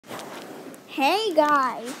Hey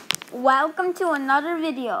guys, welcome to another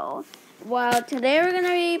video. Well, today we're going to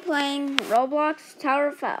be playing Roblox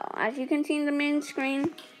Tower Fell. As you can see in the main screen,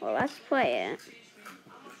 well, let's play it.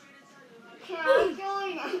 Can I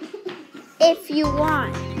join? If you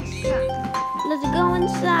want. Let's go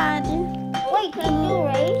inside. Wait, can I do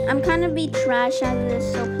race? I'm kind of be trash at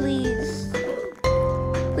this, so please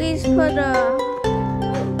put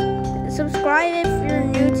subscribe if you're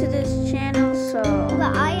new to this channel. So.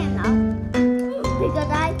 But I am not. Because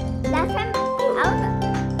last time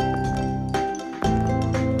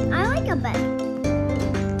I like a bet.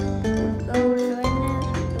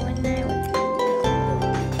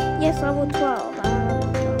 Yes, level 12. I'm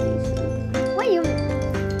level 12. Wait, you're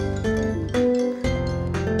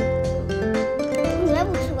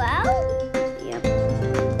level 12? Yep.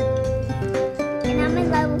 And I'm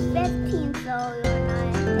in level 15, so you're not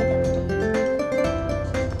ahead of me.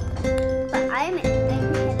 But I'm ahead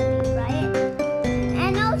of you, right?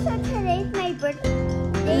 And also today's my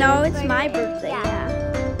birthday. No, it's my birthday. Yeah.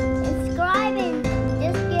 Subscribe and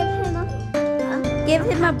just Give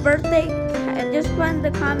him a birthday. Just put in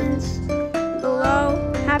the comments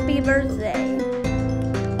below, happy birthday.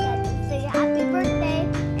 say happy birthday.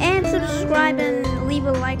 And subscribe and leave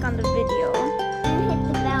a like on the video. And hit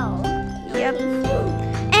the bell. Yep.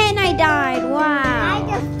 And I died. I Wow.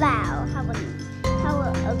 just fell. How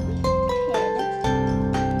an ugly kid.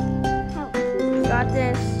 You got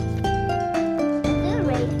this. Is it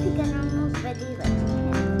race? Because I'm not ready like him.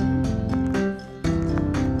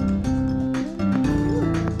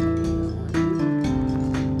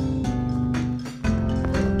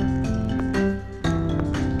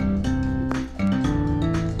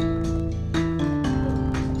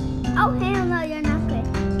 Oh, hell no, you're not good.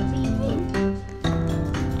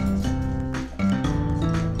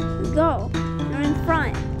 Go. You're in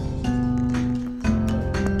front.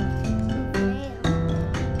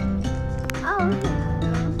 Oh,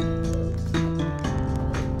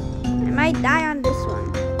 I might die on this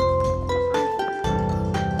one.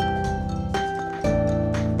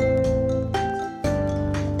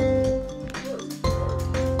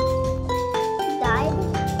 died?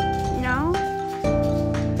 No.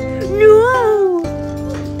 No.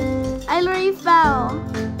 I already fell.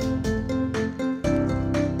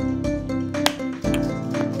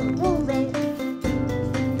 Boom, baby.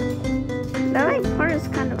 That like part is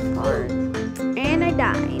kind of hard. And I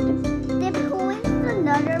died. If who wins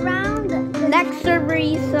another round, Next server,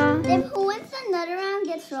 Issa. if who wins another round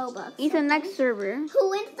gets Robux. Issa, next server. Who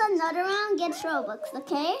wins another round gets Robux,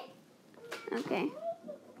 okay? Okay.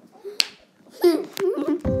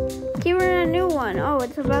 Okay, we're in a new one. Oh,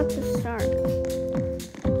 it's about to start.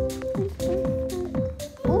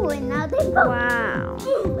 Oh, and now they both. Wow.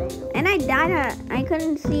 And I died. I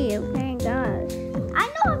couldn't see. Okay, gosh. I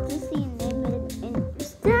know how to see name it.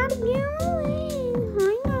 Stop yelling.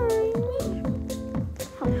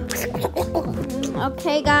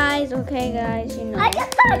 Hi, guys. Okay, guys. You know. I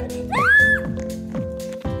just died.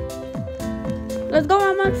 Let's go.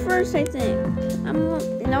 I'm on first, I think.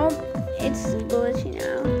 Nope. It's glitchy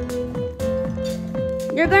now.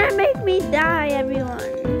 You're gonna make me die, everyone.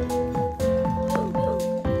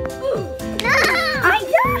 I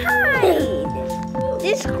died!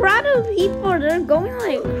 This crowd of people, they're going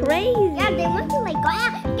like crazy. Yeah, they want to like go.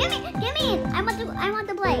 Yeah, give me. I want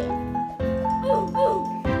to play.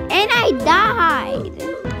 And I died.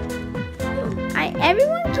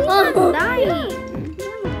 Everyone keeps on dying.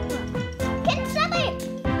 Can somebody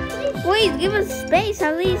Please give us space.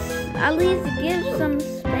 At least give some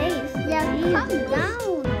space. Yeah, Jesus. calm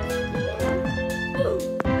down.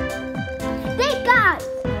 They guys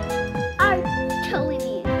are killing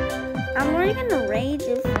me. I'm already gonna rage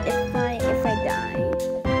if I die.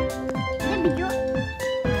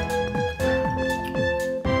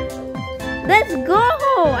 Let's go!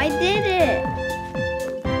 I did it.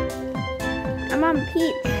 I'm on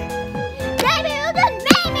Peach. Baby, you just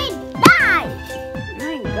made me die.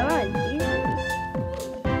 My God, Jesus.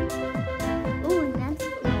 Ooh, that's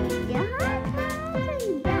good. Yeah, I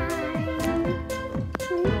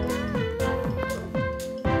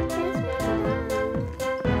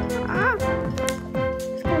Ah.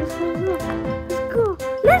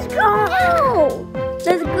 Let's go!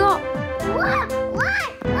 Let's go! What?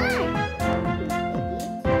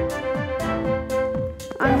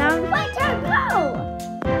 I'm now. Wait, turn go.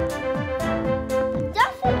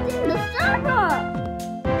 Justin's in the server.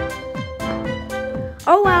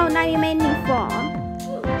 Oh wow, now you made me fall.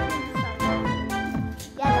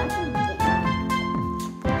 Yeah, that's in the game.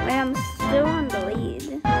 Wait, I'm still on the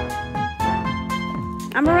lead.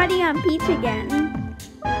 I'm already on Peach again.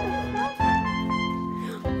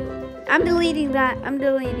 I'm deleting that. I'm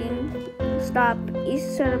deleting. Stop. You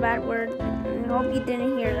said a bad word. I hope you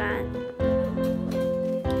didn't hear that.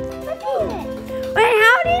 Wait,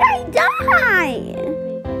 how did I die?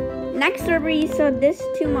 Next server, you said this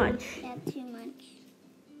too much. Yeah, too much.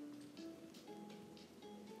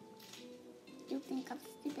 You think I'm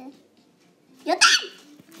stupid? You're done!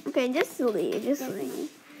 Okay, just delete. Just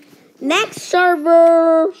delete. Next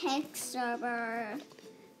server. Hex server.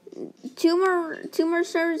 Two more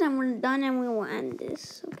servers and we're done and we will end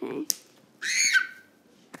this. Okay.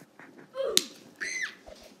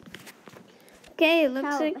 Okay, it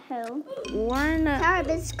looks like we're in the Tower,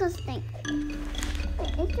 but it's disgusting.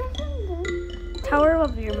 It's just good. Tower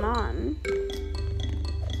of your mom.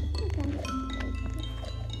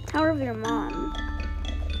 Tower of your mom.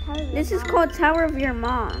 This is called Tower of your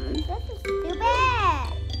mom. This is stupid.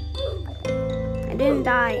 I didn't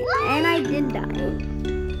die, and I did die.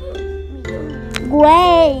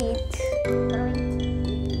 Great.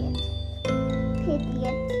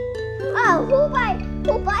 Idiot. Oh, who buys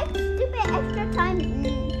stupid extra time?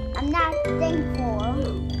 I'm not thankful.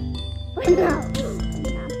 No.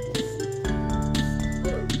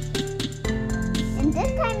 And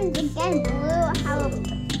this time is again blue. How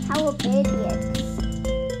idiot.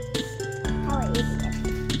 How idiot.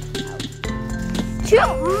 Two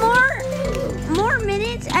more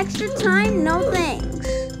minutes, extra time. No thanks.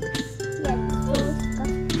 Yeah, so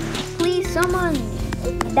disgusting. Please, someone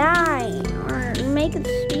die or make it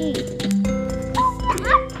speed.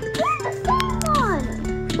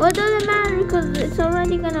 Well, it doesn't matter because it's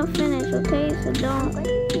already gonna finish. Okay, so don't.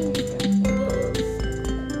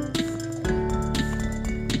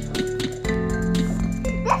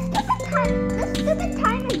 This stupid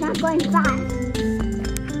time is not going fast.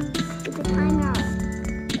 Stupid timer.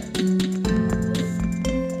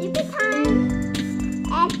 Stupid time.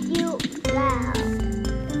 As you well.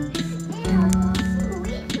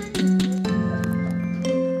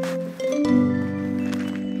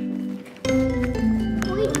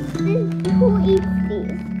 Who eats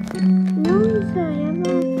these? No, Sarah.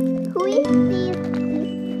 Who eats these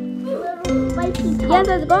little spicy toast? Yeah,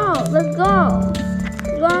 let's go. Let's go.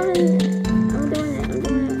 Go on and I'm doing it.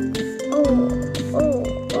 Oh.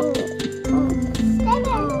 Damn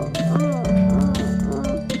it.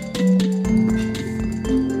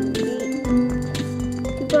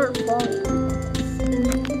 People are falling.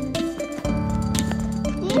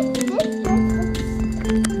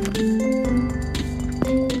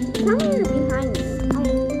 Tell me you're behind me.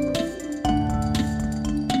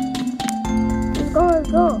 Let's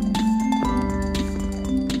go.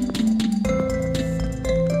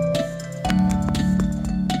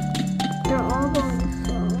 They're all going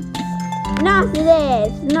slow. Not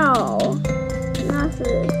this. No. Not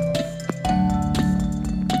this.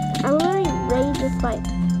 I literally rage this fight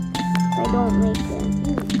if I don't make it.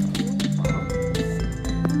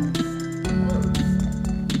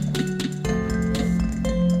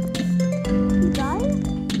 You died?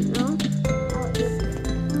 No?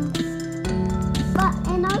 But,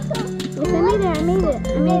 and also... Yes, I made it. I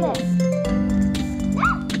made it. No!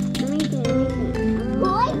 I'm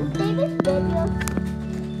Like David's video.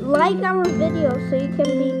 like our video so you can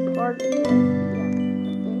be part of it.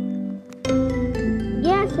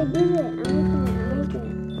 Yes, I did it. I'm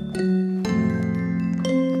making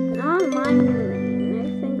it. Now I'm mine green. I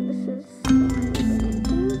think this is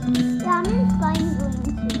Yeah, I'm in slime green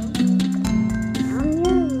too. I'm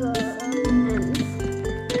near the end.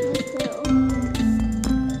 Me too.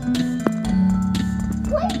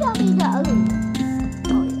 Please tell me the other one.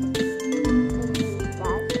 Oh,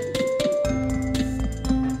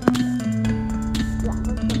 yeah.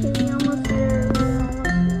 Okay, we almost there.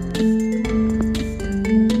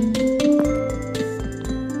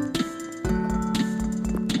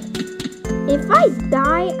 If I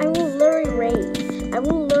die, I will literally rage.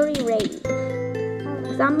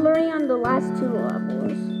 Because I'm literally on the last 2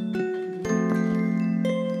 levels.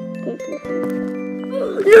 Okay,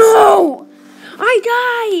 no!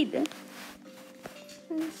 I died!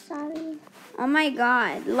 I'm sorry. Oh my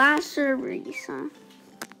god. Last server, Lisa.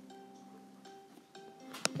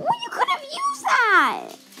 Oh, you could have used that!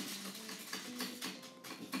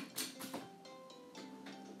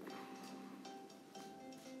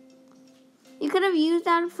 You could have used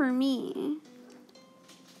that for me.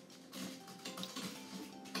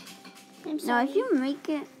 I'm No, sorry. if you make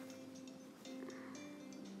it...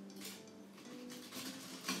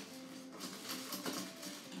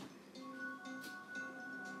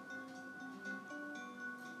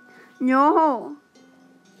 No.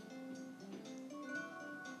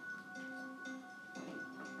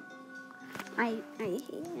 I hate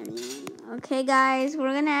anyone. Okay, guys,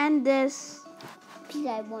 we're gonna end this. Because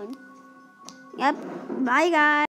I won. Yep. Bye, guys.